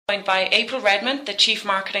Joined by April Redmond, the Chief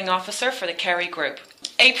Marketing Officer for the Kerry Group.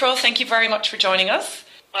 April, thank you very much for joining us.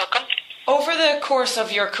 Welcome. Over the course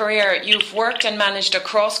of your career, you've worked and managed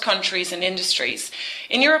across countries and industries.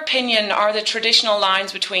 In your opinion, are the traditional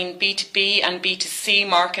lines between B2B and B2C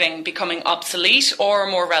marketing becoming obsolete or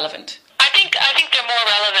more relevant? I think they're more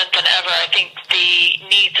relevant than ever. I think the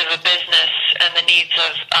needs of a business and the needs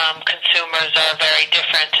of consumers are very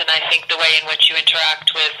different, and I think the way in which you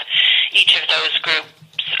interact with each of those groups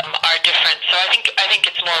are different. So I think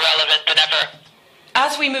it's more relevant than ever.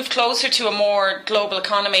 As we move closer to a more global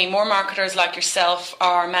economy, more marketers like yourself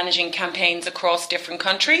are managing campaigns across different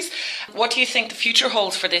countries. What do you think the future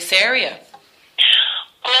holds for this area?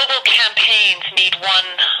 Global campaigns need one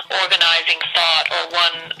organizing thought or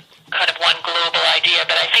one global idea,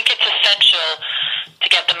 but I think it's essential to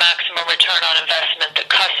get the maximum return on investment that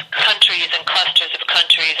countries and clusters of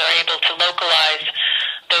countries are able to localize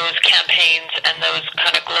those campaigns and those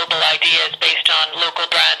kind of global ideas based on local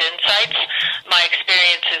brand insights. My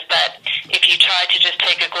experience is that if you try to just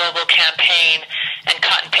take a global campaign and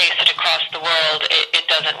cut and paste it across the world, it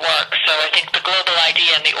doesn't work. So I think the global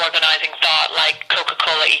idea and the organizing thought, like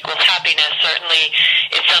Coca-Cola equals happiness, certainly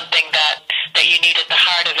is something that you need at the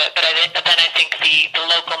heart of it. But then I think the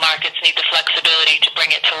local markets need the flexibility to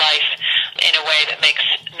bring it to life in a way that makes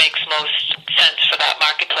most sense for that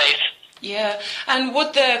marketplace. Yeah, and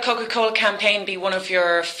would the Coca-Cola campaign be one of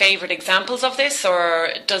your favourite examples of this,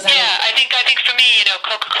 or does any... Yeah, I think for me,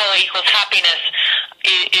 Coca-Cola equals happiness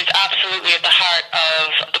is absolutely at the heart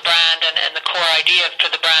of the brand and the core idea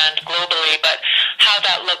for the brand globally. But how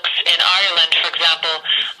that looks in Ireland, for example,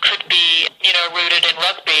 could be rooted in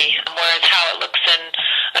rugby, whereas how it looks in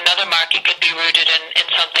another market could be rooted in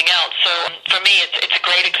something else. So for me, it's a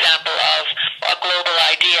great example of a global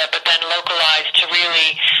idea, but then localized to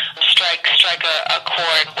really strike a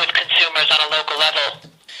chord with consumers on a local level.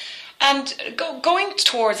 And going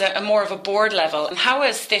towards a more of a board level, how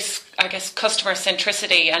has this, customer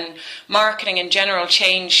centricity and marketing in general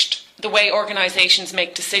changed the way organisations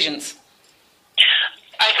make decisions?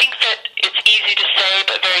 I think that it's easy to say,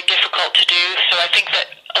 but very difficult to do. So I think that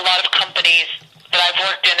a lot of companies that I've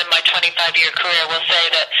worked in my 25-year career will say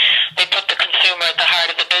that they put the consumer at the heart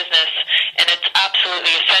of the business, and it's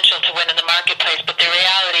absolutely essential to win in the marketplace. But the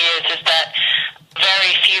reality is that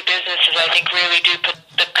very few businesses, I think, really do put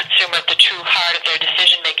the consumer at the true heart of their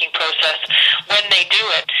decision-making process. When they do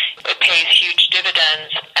it, it pays huge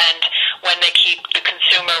dividends, and when they keep the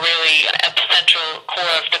consumer really at the central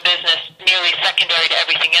core of the business, nearly secondary to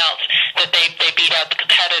everything else, that they beat out the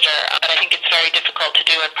competitor. But I think it's very difficult to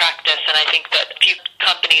do in practice, and I think that few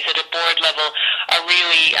companies at a board level are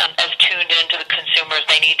really as tuned into the consumer as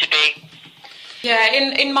they need to be. Yeah,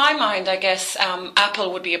 in my mind,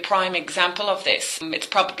 Apple would be a prime example of this. It's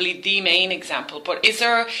probably the main example. But is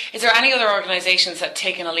there any other organisations that have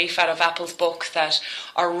taken a leaf out of Apple's book that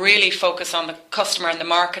are really focused on the customer and the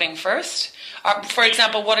marketing first? For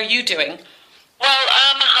example, what are you doing? Well,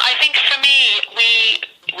 I think for me,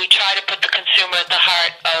 we try to put the consumer at the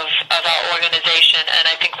heart of our organisation, and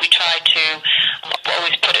I think we try to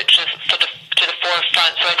always put it to the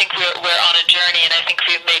forefront. So I think we're on a journey, and I think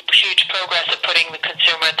we've made huge progress at putting the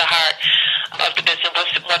consumer at the heart of the business,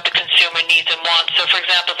 what the consumer needs and wants. So, for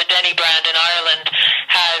example, the Denny brand in Ireland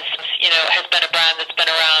has been a brand that's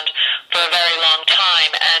been around for a very long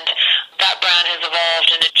time, and that brand has evolved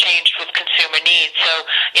and it changed with consumer needs. So,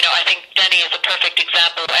 I think Denny is a perfect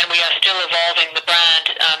example, and we are still evolving the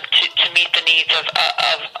brand to meet the needs of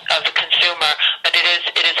the consumer. But it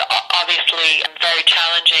is obviously very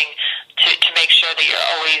challenging to make sure that you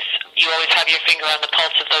always have your finger on the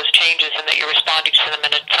pulse of those changes and that you're responding to them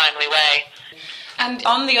in a timely way. And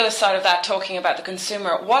on the other side of that, talking about the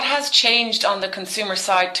consumer, what has changed on the consumer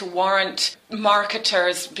side to warrant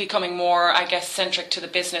marketers becoming more, centric to the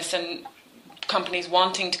business and companies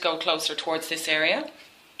wanting to go closer towards this area?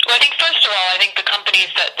 Well, I think first of all, the companies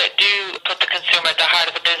that do put the consumer at the heart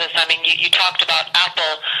of the business, you talked about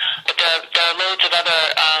Apple, but there are loads of other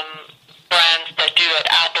brands that do it.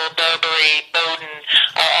 Apple, Burberry, Bowden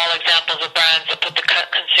are all examples of brands that put the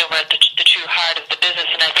consumer at the true heart of the business,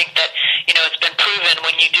 and I think that it's been proven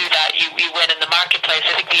when you do that, you win in the marketplace.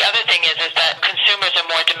 I think the other thing is that consumers are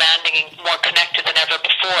more demanding and more connected than ever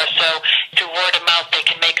before. So through word of mouth, they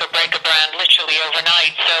can make or break a brand literally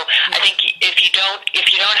overnight. So I think if you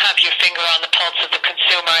don't have your finger on the pulse of the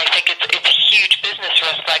consumer, I think it's a huge business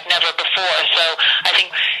risk like never before. So I think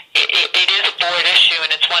it is a board issue, and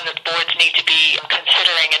it's one that boards need to be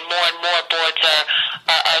considering, and more boards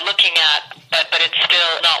are looking at, but it's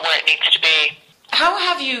still not where it needs to be. How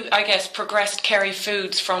have you, I guess, progressed Kerry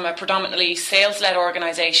Foods from a predominantly sales-led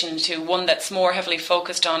organisation to one that's more heavily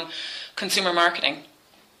focused on consumer marketing?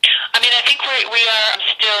 I mean, I think we are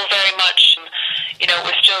still very much,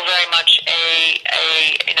 we're still very much a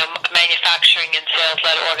manufacturing and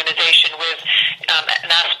sales-led organization with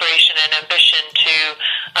an aspiration and ambition to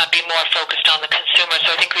be more focused on the consumer.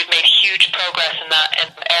 So I think we've made huge progress in that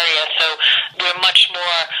area. So we're much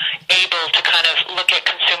more able to kind of look at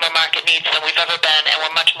consumer market needs than we've ever been, and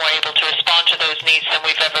we're much more able to respond to those needs than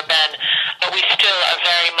we've ever been. But we still are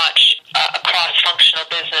very much a cross-functional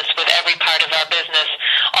business with every part of our business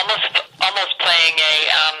almost playing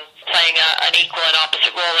an equal and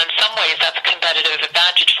opposite role. In some ways, that's a competitive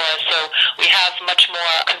advantage for us. So we have much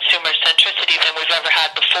more consumer centricity than we've ever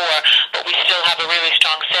had before, but we still have a really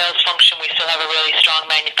strong sales function. We still have a really strong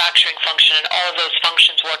manufacturing function, and all of those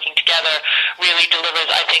functions working together really delivers,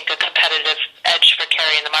 I think, a competitive edge for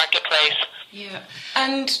Kerry in the marketplace. Yeah.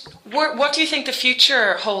 And what do you think the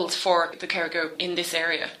future holds for the Kerry Group in this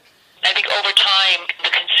area? I think over time, the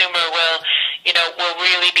consumer will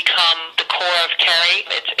really become the core of Kerry.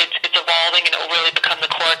 It's evolving, and it will really become the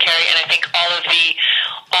core of Kerry. And I think all of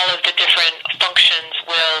the different functions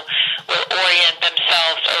will orient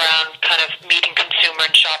themselves around kind of meeting consumer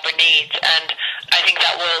and shopper needs. And I think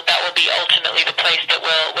that will be ultimately the place that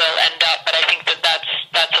we'll end up. But I think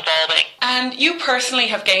that's evolving. And you personally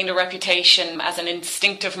have gained a reputation as an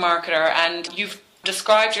instinctive marketer, and you've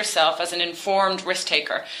described yourself as an informed risk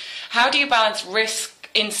taker. How do you balance risk,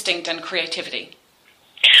 instinct, and creativity?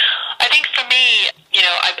 I think for me,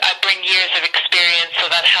 I bring years of experience, so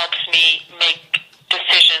that helps me make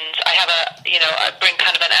decisions. I bring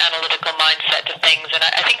kind of an analytical mindset to things, and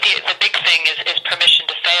I think the big thing is permission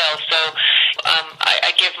to fail. So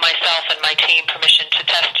I give myself and my team permission to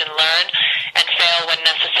test and learn, and fail when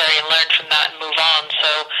necessary, and learn from that and move on.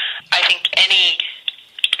 So I think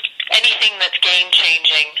anything that's game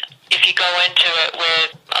changing, if you go into it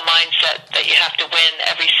with a mindset that you have to win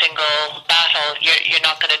every single battle, you're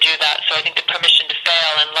not going to do that. So I think the permission to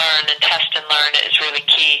fail and learn and test and learn is really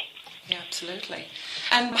key. Yeah, absolutely.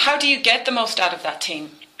 And how do you get the most out of that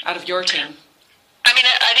team, out of your team? I mean,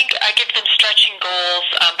 I think I give them stretching goals,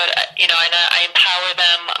 but and I empower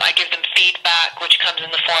them. I give them feedback, which comes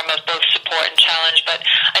in the form of both support and challenge. But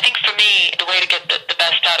I think for me, the way to get the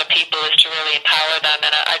best out of people is to really empower them,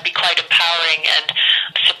 and I'd be quite empowering and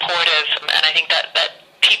supportive. And I think that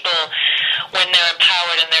people, when they're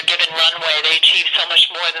empowered and they're given runway, they achieve so much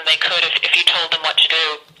more than they could if you told them what to do.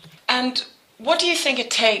 And what do you think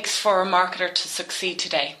it takes for a marketer to succeed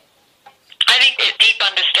today? I think it's deep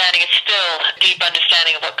understanding. It's still deep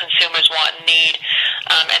understanding of what consumers want and need,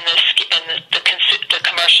 and the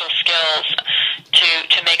commercial skills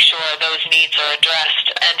to make sure those needs are addressed.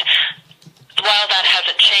 And while that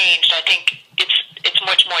hasn't changed, I think it's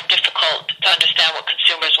much more difficult to understand what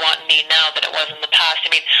consumers want and need now than it was in the past. I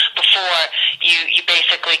mean, before you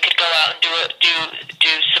basically could go out and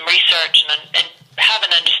do some research and have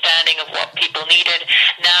an understanding of what people needed.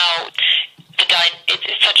 Now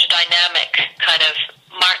it's such a dynamic kind of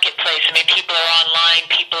marketplace. I mean, people are online,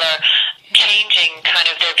 people are changing kind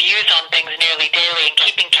of their views on things nearly daily, and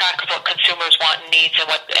keeping track of what consumers want and needs and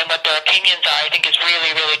what their opinions are, I think, is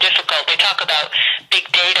really, really difficult. They talk about big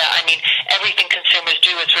data. I mean, everything consumers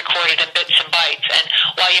do is recorded in bits and bytes, and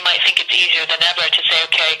while you might think it's easier than ever to say,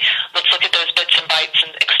 okay, let's look at those bits and bytes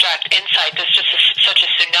and extract insight, there's just such a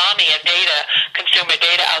tsunami of data, consumer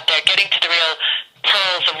data out there. Getting to the real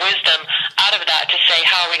pearls of wisdom out of that to say,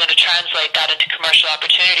 how are we going to translate that into commercial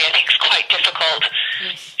opportunity, I think is quite difficult.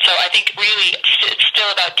 Yes. So I think really it's still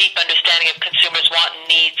about deep understanding of consumers' want and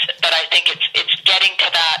needs, but I think it's getting to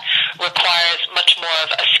that requires much more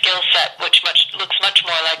of a skill set, which looks much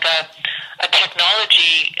more like a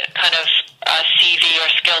technology kind of CV or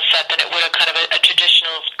skill set than it would have kind of a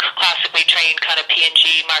traditional, classically trained kind of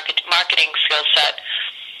P&G marketing skill set.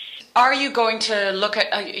 Are you going to look at,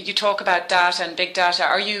 you talk about data and big data,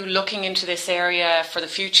 are you looking into this area for the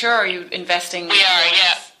future? Are you investing? We are,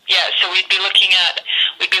 yeah. So we'd be looking at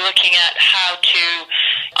how to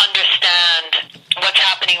understand what's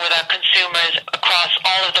happening with our consumers across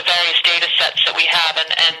all of the various data sets that we have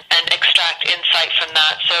and extract insight from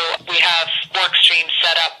that. So we have work streams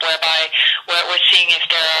set up whereby we're seeing if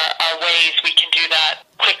there are ways we can do that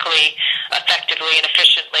quickly, effectively, and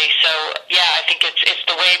efficiently. So yeah, I think it's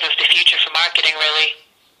the wave of the future for marketing, really.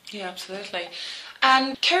 Yeah, absolutely.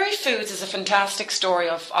 And Kerry Foods is a fantastic story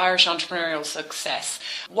of Irish entrepreneurial success.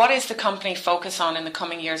 What is the company focus on in the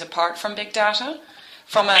coming years apart from big data,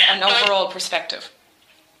 from an overall perspective?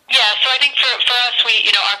 Yeah, so I think for us,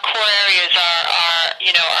 our core areas are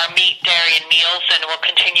our meat, dairy, and meals, and we'll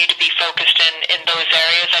continue to be focused in those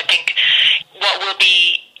areas. I think what we'll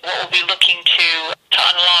be looking to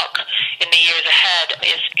unlock in the years ahead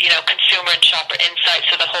is, consumer and shopper insights,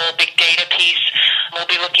 so the whole big data piece. We'll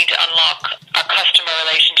be looking to unlock our customer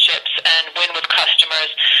relationships and win with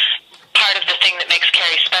customers. Part of the thing that makes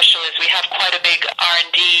Kerry special is we have quite a big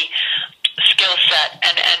R&D skill set,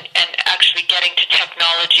 and actually getting to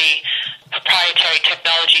technology, proprietary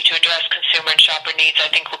technology to address consumer and shopper needs, I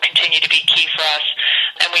think will continue to be key for us.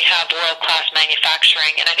 And we have world-class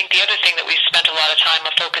manufacturing. And I think the other thing that we've spent a lot of time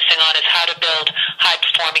focusing on is how to build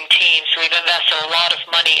high-performing teams. So we've invested a lot of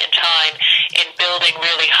money and time in building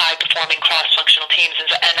really high-performing cross-functional teams.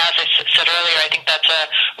 And as I said earlier, I think that's a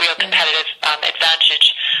real competitive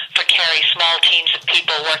advantage for Kerry. Small teams of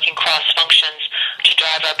people working cross-functions to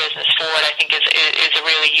drive our business forward, I think is a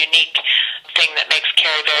really unique thing that makes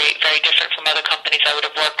Kerry very, very different from other companies I would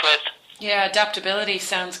have worked with. Yeah, adaptability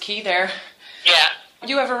sounds key there. Yeah.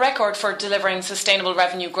 You have a record for delivering sustainable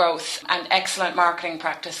revenue growth and excellent marketing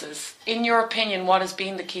practices. In your opinion, what has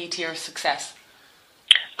been the key to your success?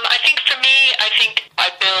 I think for me, I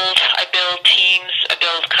build teams, I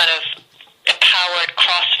build kind of empowered,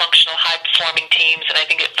 cross-functional, high-performing teams, and I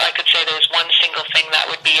think if I could say there was one single thing, that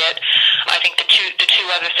would be it. I think the two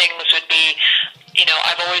other things would be,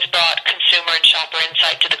 I've always brought consumer and shopper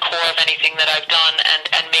insight to the core of anything that I've done,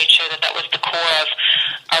 and made sure that was the core of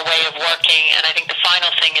our way of working. And I think the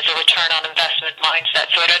final thing is a return on investment mindset.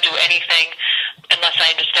 So I don't do anything unless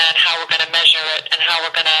I understand how we're going to measure it and how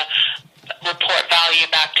we're going to report value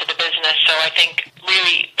back to the business. So I think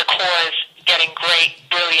really the core is getting great,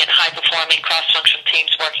 brilliant, high-performing cross-functional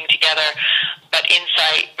teams working together, but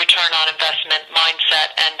insight, return on investment,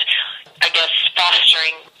 mindset, and I guess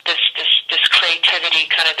fostering this creativity,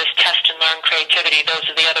 kind of this test and learn creativity. Those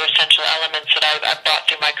are the other essential elements that I've brought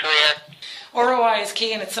through my career. ROI is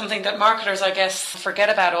key, and it's something that marketers, I guess, forget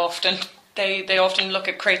about often. They often look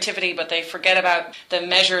at creativity, but they forget about the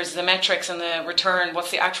measures, the metrics, and the return.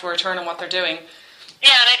 What's the actual return on what they're doing?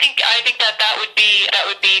 Yeah, and I think that would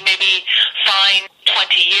be maybe fine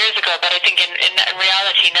 20 years ago, but I think in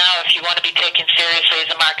reality now, if you want to be taken seriously as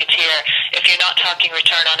a marketeer, if you're not talking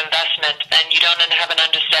return on investment and you don't have an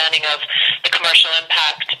understanding of the commercial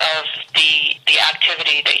impact of the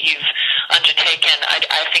activity that you've undertaken,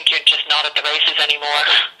 I think you're just not at the races anymore.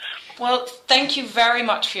 Well, thank you very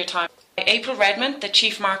much for your time. April Redmond, the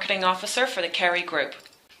Chief Marketing Officer for the Kerry Group.